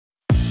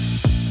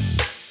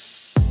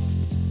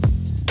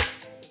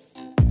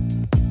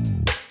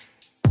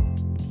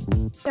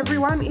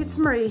Everyone, it's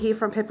Maria here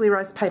from Pepperly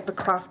Rose Paper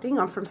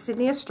Crafting. I'm from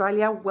Sydney,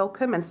 Australia.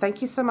 Welcome and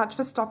thank you so much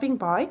for stopping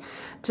by.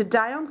 Today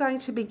I'm going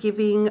to be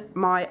giving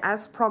my,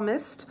 as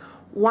promised,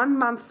 1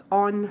 month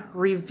on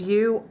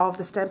review of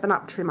the Stampin'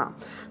 Up trimmer.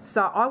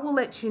 So I will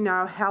let you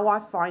know how I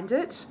find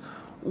it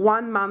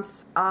 1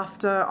 month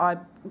after I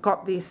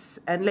got this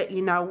and let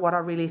you know what I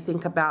really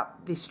think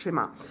about this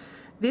trimmer.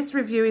 This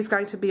review is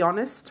going to be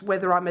honest,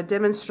 whether I'm a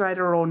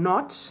demonstrator or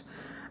not.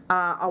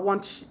 I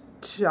want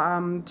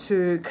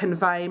to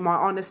convey my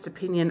honest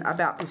opinion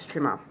about this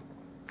trimmer.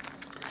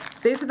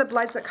 These are the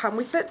blades that come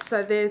with it,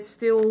 so they're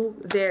still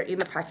there in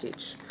the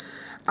package.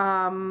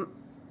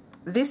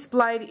 This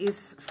blade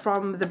is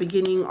from the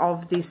beginning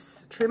of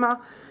this trimmer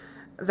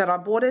that I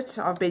bought it.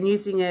 I've been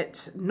using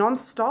it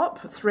non-stop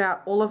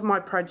throughout all of my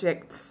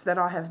projects that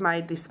I have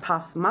made this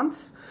past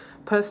month,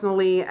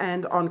 personally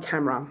and on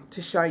camera,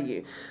 to show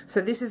you. So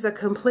this is a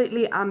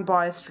completely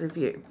unbiased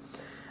review.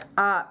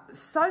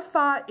 So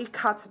far it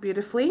cuts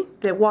beautifully.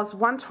 There was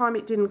one time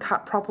it didn't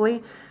cut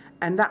properly,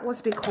 and that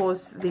was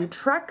because the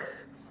track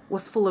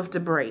was full of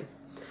debris.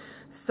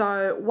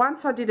 So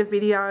once I did a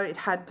video, it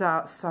had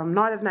some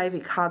Night of Navy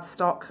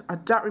cardstock. I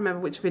don't remember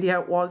which video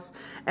it was,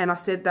 and I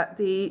said that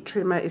the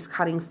trimmer is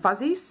cutting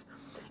fuzzies.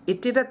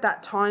 It did at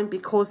that time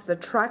because the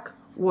track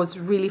was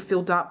really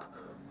filled up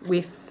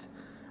with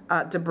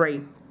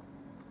debris.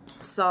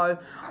 So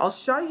I'll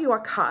show you a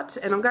cut,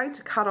 and I'm going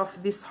to cut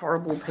off this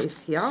horrible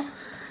piece here.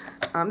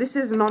 This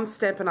is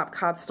non-Stampin' Up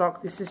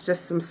cardstock. This is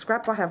just some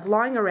scrap I have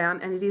lying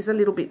around, and it is a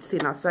little bit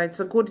thinner, so it's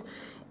a good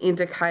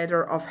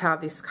indicator of how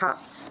this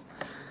cuts.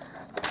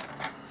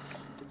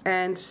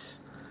 And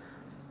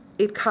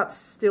it cuts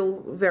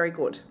still very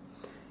good.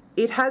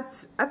 It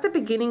has, at the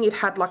beginning, it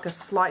had like a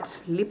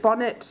slight lip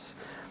on it.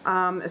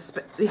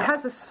 It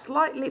has a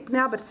slight lip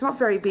now, but it's not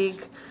very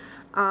big.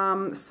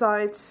 So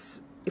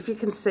it's, if you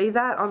can see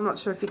that, I'm not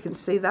sure if you can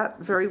see that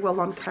very well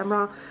on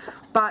camera,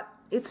 but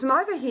it's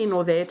neither here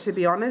nor there, to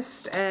be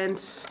honest. And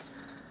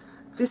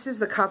this is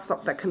the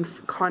cardstock that can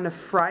kind of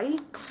fray.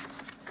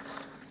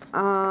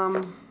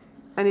 And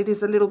it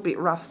is a little bit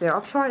rough there.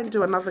 I'll try and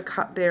do another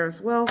cut there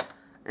as well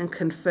and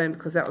confirm,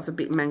 because that was a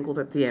bit mangled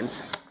at the end.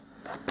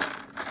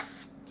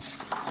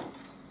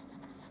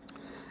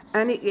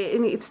 And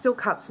it still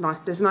cuts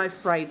nice. There's no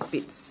frayed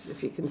bits,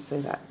 if you can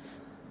see that.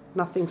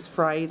 Nothing's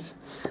frayed.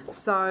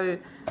 So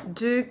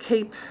do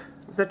keep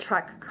the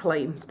track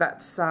clean.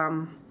 That's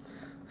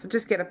so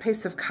just get a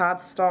piece of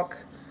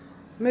cardstock,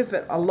 move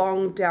it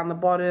along down the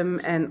bottom,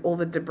 and all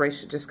the debris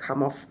should just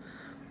come off.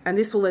 And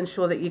this will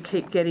ensure that you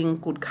keep getting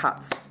good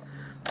cuts.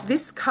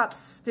 This cuts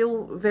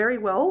still very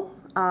well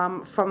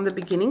from the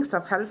beginning, so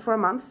I've had it for a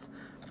month.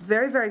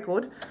 Very, very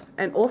good.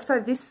 And also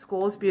this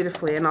scores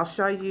beautifully, and I'll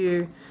show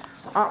you.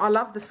 I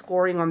love the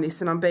scoring on this,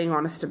 and I'm being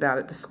honest about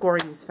it. The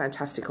scoring is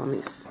fantastic on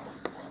this.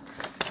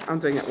 I'm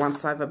doing it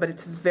once over, but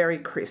it's very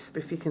crisp,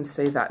 if you can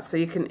see that. So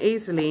you can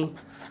easily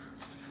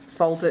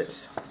fold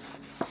it,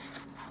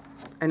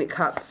 and it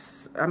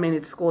cuts, I mean,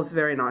 it scores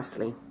very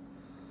nicely.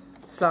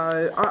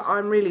 So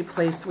I'm really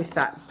pleased with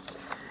that.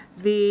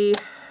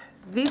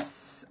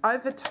 This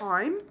over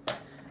time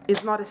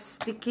is not as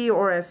sticky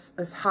or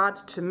as hard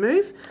to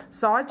move,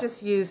 so I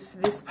just use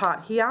this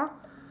part here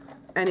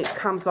and it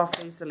comes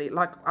off easily.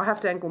 Like, I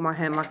have to angle my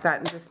hand like that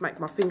and just make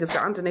my fingers go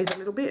underneath a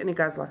little bit, and it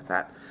goes like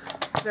that.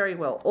 Very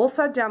well.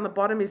 Also down the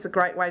bottom is a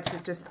great way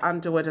to just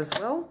undo it as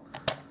well.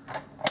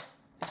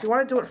 If you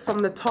want to do it from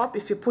the top,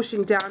 if you're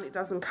pushing down, it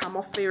doesn't come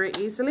off very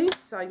easily,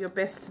 so you're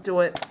best to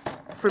do it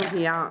from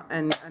here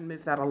and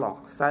move that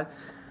along. So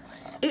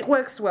it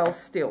works well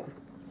still.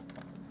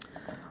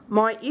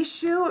 My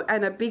issue,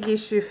 and a big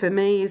issue for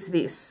me, is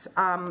this.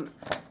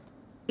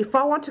 If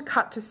I want to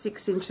cut to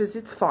 6 inches,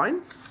 it's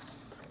fine.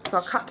 So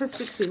I'll cut to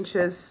 6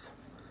 inches.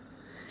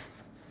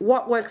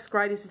 What works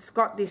great is it's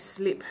got this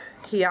lip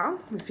here.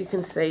 If you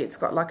can see, it's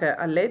got like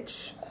a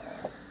ledge.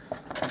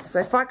 So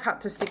if I cut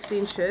to 6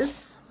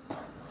 inches,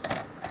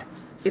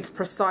 it's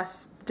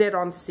precise, dead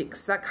on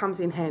 6. That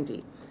comes in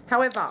handy.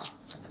 However,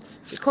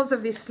 because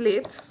of this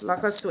lip,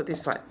 like, let's do it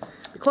this way.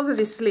 Because of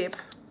this lip,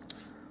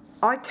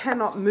 I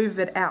cannot move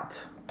it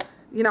out.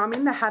 You know, I'm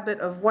in the habit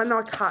of when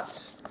I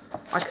cut,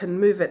 I can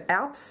move it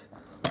out.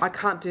 I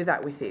can't do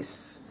that with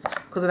this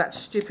because of that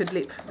stupid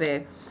lip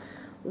there.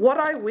 What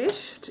I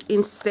wished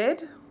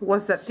instead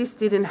was that this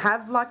didn't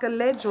have like a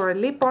ledge or a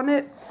lip on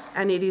it,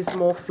 and it is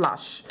more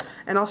flush.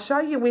 And I'll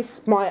show you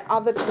with my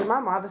other trimmer,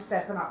 my other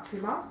Stampin' Up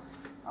trimmer.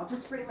 I'll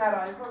just bring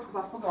that over because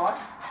I forgot.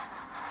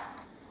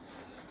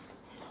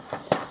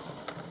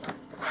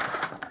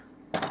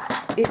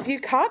 If you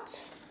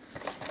cut,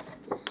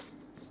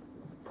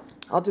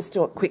 I'll just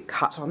do a quick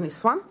cut on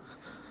this one.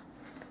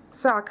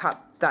 So I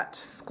cut that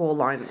score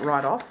line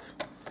right off.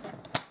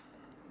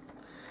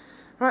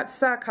 Right,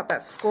 so I cut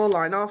that score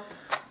line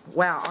off.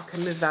 Wow, I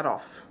can move that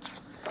off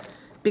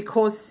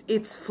because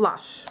it's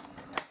flush.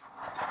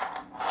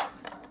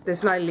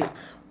 There's no lip.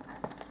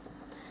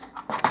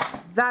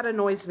 That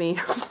annoys me.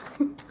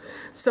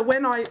 So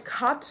when I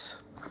cut,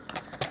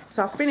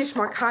 so I finish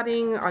my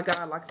cutting, I go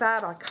like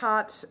that, I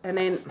cut, and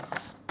then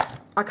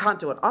I can't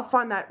do it. I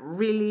find that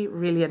really,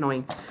 really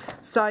annoying.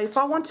 So if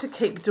I want to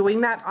keep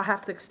doing that, I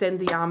have to extend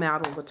the arm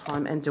out all the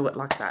time and do it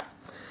like that.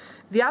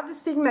 The other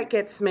thing that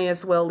gets me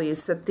as well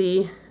is that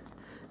the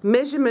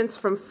measurements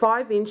from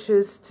 5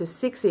 inches to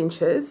 6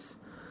 inches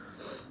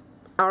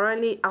are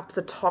only up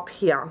the top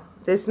here.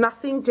 There's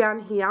nothing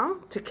down here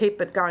to keep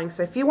it going.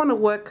 So if you want to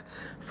work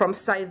from,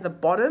 say, the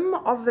bottom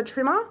of the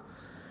trimmer,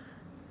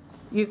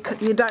 you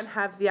don't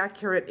have the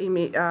accurate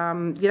you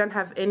don't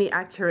have any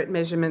accurate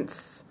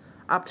measurements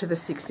up to the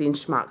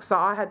 6-inch mark. So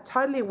I had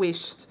totally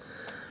wished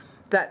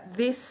that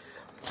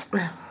this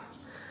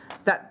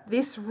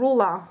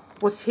ruler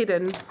was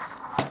hidden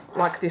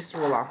like this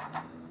ruler.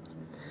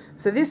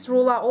 So this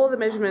ruler, all the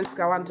measurements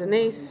go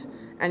underneath,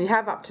 and you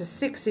have up to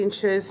 6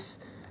 inches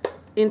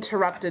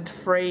interrupted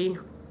free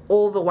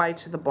all the way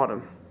to the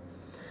bottom.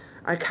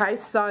 Okay,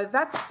 so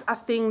that's a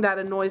thing that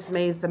annoys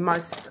me the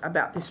most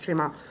about this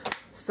trimmer.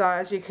 So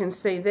as you can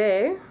see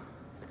there,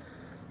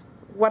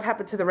 what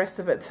happened to the rest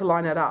of it to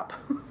line it up?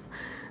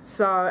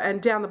 So,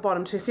 and down the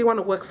bottom too, if you want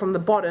to work from the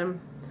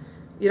bottom,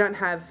 you don't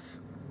have,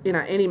 you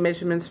know, any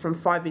measurements from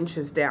 5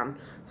 inches down.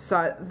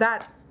 So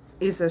that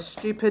is a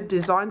stupid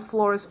design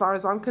flaw as far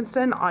as I'm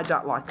concerned. I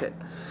don't like it.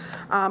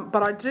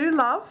 But I do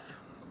love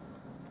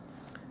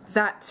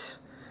that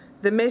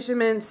the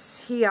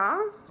measurements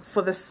here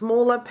for the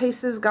smaller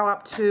pieces go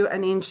up to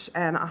 1.5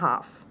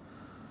 inches.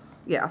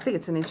 Yeah, I think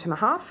it's 1.5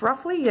 inches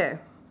roughly, yeah.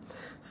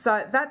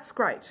 So that's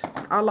great.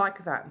 I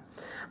like that.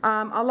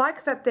 I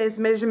like that there's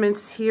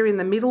measurements here in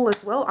the middle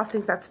as well. I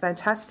think that's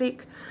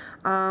fantastic.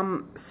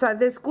 So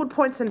there's good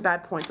points and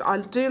bad points. I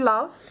do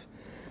love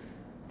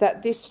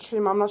that this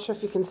trim, I'm not sure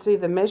if you can see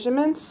the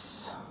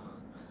measurements,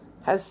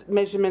 has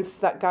measurements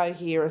that go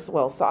here as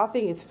well. So I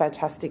think it's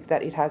fantastic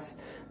that it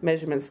has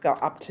measurements go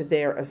up to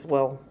there as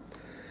well.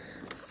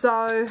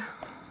 So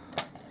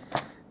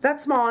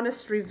that's my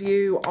honest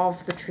review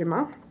of the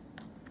trimmer.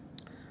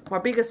 My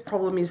biggest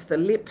problem is the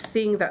lip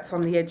thing that's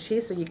on the edge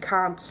here, so you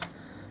can't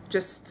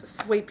just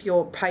sweep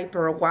your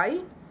paper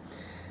away,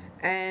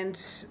 and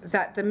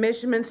that the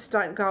measurements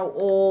don't go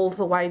all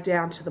the way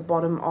down to the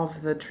bottom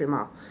of the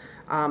trimmer.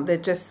 They're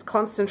just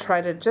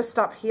concentrated just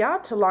up here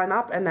to line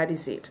up, and that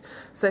is it.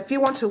 So if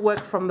you want to work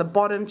from the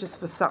bottom just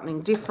for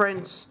something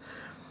different,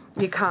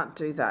 you can't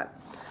do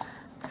that.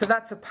 So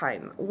that's a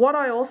pain. What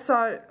I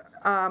also,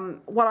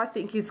 what I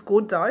think is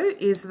good though,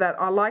 is that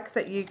I like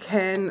that you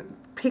can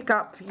pick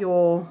up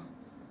your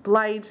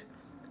blade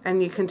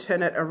and you can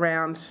turn it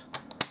around,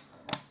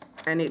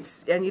 and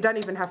you don't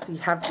even have to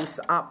have this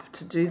up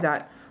to do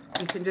that.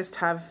 You can just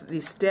have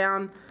this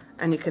down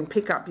and you can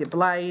pick up your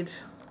blade.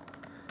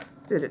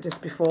 Did it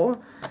just before,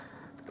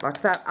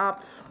 like that,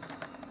 up,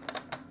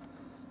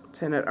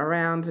 turn it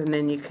around, and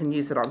then you can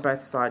use it on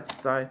both sides,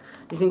 so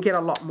you can get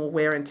a lot more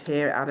wear and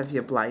tear out of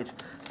your blade.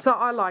 So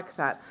I like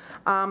that.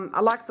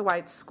 I like the way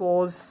it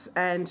scores,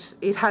 and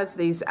it has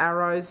these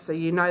arrows, so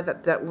you know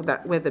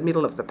that where the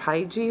middle of the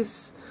page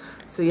is,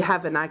 so you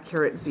have an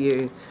accurate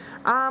view.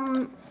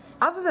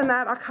 Other than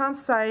that, I can't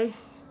say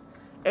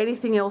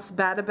anything else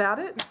bad about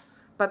it,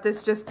 but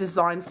there's just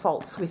design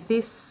faults with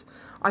this.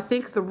 I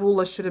think the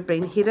ruler should have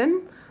been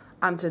hidden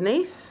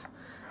underneath,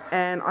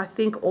 and I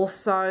think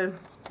also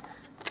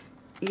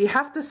you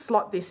have to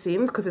slot this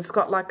in because it's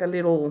got like a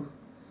little,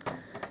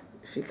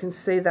 if you can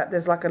see that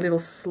there's like a little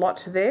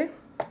slot there,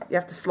 you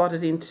have to slot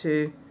it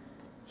into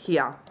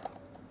here.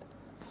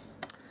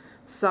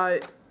 So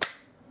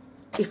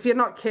if you're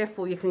not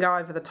careful, you can go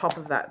over the top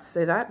of that,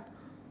 see that?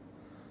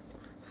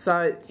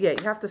 So yeah,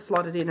 you have to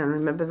slot it in, and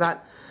remember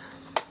that.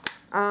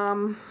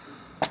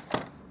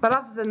 But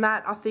other than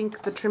that, I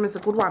think the trimmer's a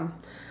good one.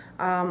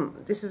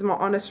 This is my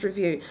honest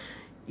review.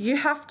 You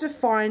have to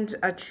find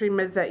a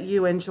trimmer that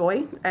you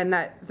enjoy and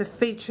that the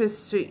features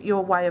suit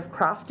your way of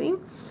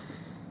crafting.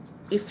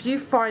 If you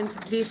find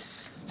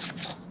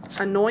this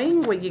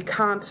annoying, where you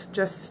can't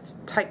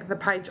just take the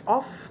page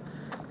off,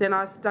 then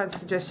I don't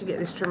suggest you get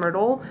this trimmer at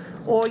all.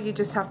 Or you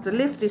just have to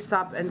lift this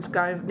up and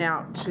go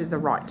now to the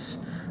right.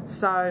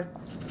 So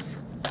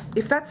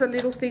if that's a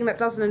little thing that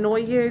doesn't annoy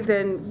you,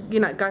 then, you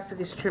know, go for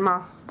this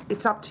trimmer.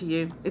 It's up to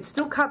you. It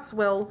still cuts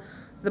well.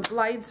 The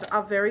blades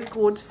are very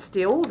good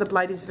still. The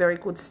blade is very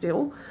good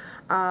still.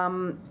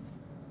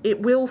 It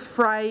will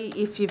fray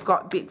if you've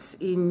got bits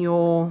in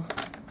your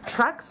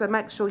track, so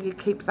make sure you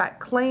keep that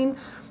clean.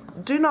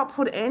 Do not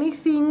put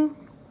anything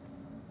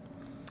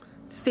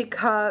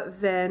thicker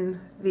than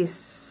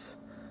this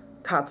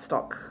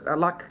cardstock,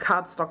 like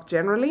cardstock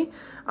generally.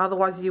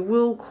 Otherwise you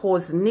will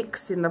cause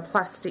nicks in the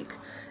plastic,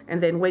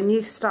 and then when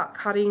you start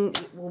cutting,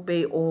 it will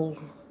be all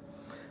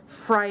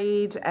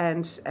frayed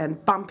and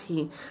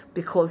bumpy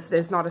because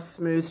there's not a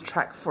smooth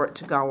track for it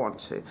to go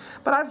onto.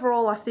 But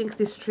overall, I think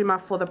this trimmer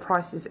for the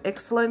price is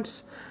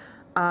excellent.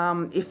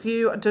 If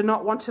you do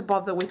not want to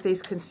bother with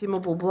these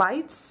consumable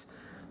blades,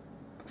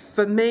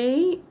 for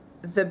me,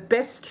 the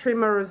best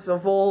trimmers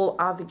of all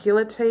are the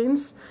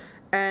guillotines,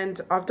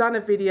 and I've done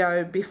a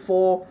video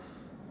before,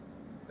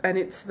 and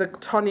it's the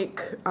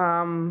tonic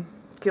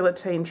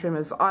guillotine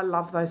trimmers. I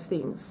love those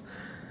things.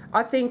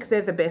 I think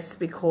they're the best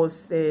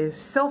because they're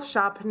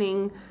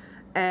self-sharpening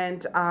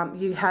and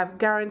you have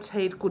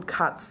guaranteed good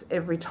cuts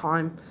every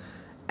time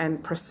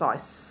and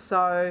precise.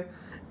 So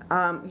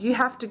you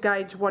have to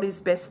gauge what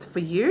is best for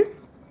you.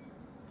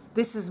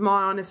 This is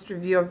my honest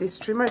review of this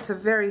trimmer. It's a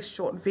very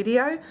short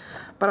video,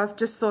 but I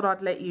just thought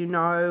I'd let you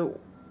know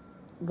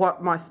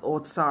what my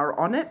thoughts are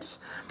on it.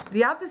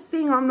 The other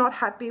thing I'm not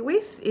happy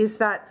with is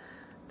that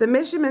the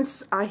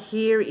measurements are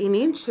here in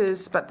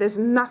inches, but there's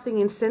nothing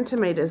in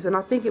centimetres, and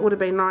I think it would have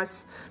been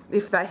nice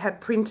if they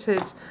had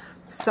printed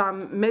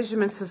some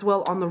measurements as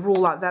well on the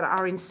ruler that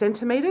are in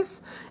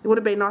centimetres. It would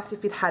have been nice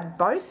if it had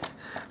both,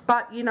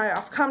 but you know,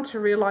 I've come to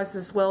realise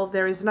as well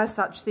there is no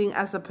such thing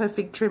as a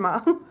perfect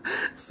trimmer.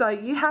 So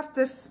you have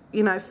to,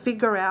 you know,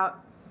 figure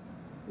out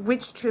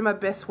which trimmer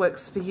best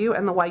works for you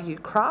and the way you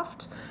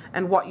craft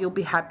and what you'll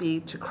be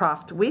happy to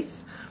craft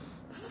with.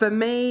 For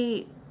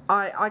me,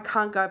 I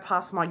can't go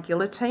past my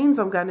guillotines.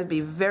 I'm going to be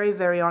very,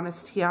 very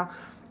honest here.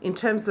 In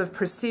terms of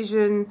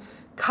precision,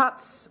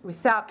 cuts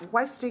without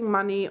wasting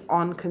money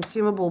on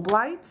consumable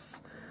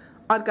blades,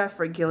 I'd go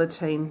for a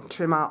guillotine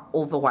trimmer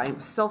all the way.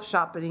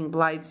 Self-sharpening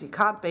blades, you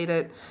can't beat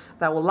it.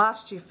 They will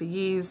last you for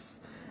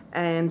years,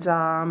 and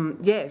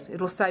yeah,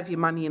 it'll save you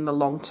money in the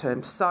long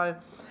term. So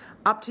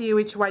up to you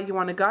which way you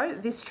want to go.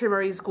 This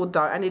trimmer is good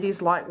though, and it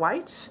is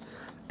lightweight,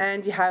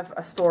 and you have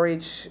a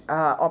storage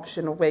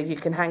option where you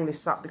can hang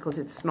this up because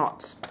it's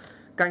not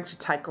going to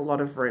take a lot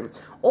of room.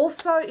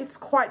 Also, it's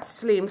quite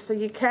slim, so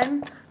you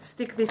can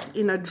stick this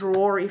in a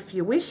drawer if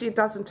you wish. It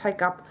doesn't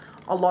take up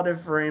a lot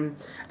of room,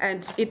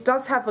 and it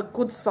does have a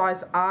good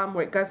size arm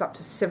where it goes up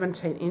to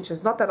 17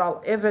 inches. Not that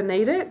I'll ever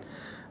need it,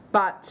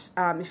 but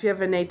if you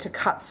ever need to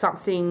cut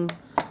something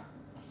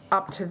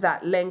up to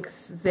that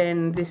length,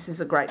 then this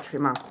is a great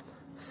trimmer.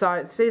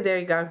 So see, there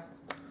you go.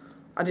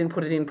 I didn't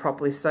put it in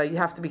properly, so you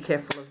have to be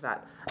careful of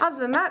that. Other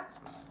than that,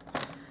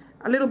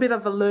 a little bit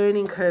of a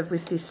learning curve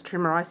with this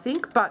trimmer, I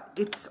think, but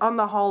it's, on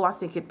the whole, I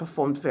think it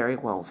performed very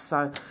well,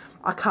 so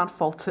I can't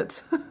fault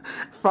it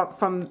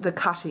from the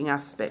cutting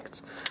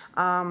aspect.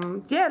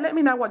 Yeah, let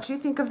me know what you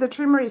think of the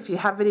trimmer. If you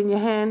have it in your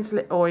hands,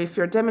 or if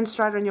you're a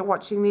demonstrator and you're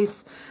watching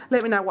this,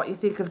 let me know what you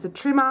think of the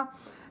trimmer,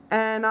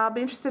 and I'll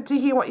be interested to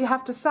hear what you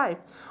have to say.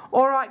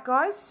 Alright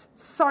guys,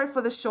 sorry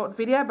for the short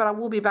video, but I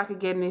will be back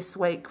again this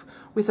week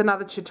with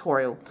another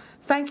tutorial.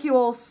 Thank you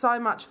all so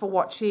much for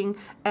watching,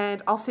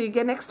 and I'll see you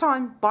again next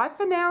time. Bye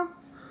for now.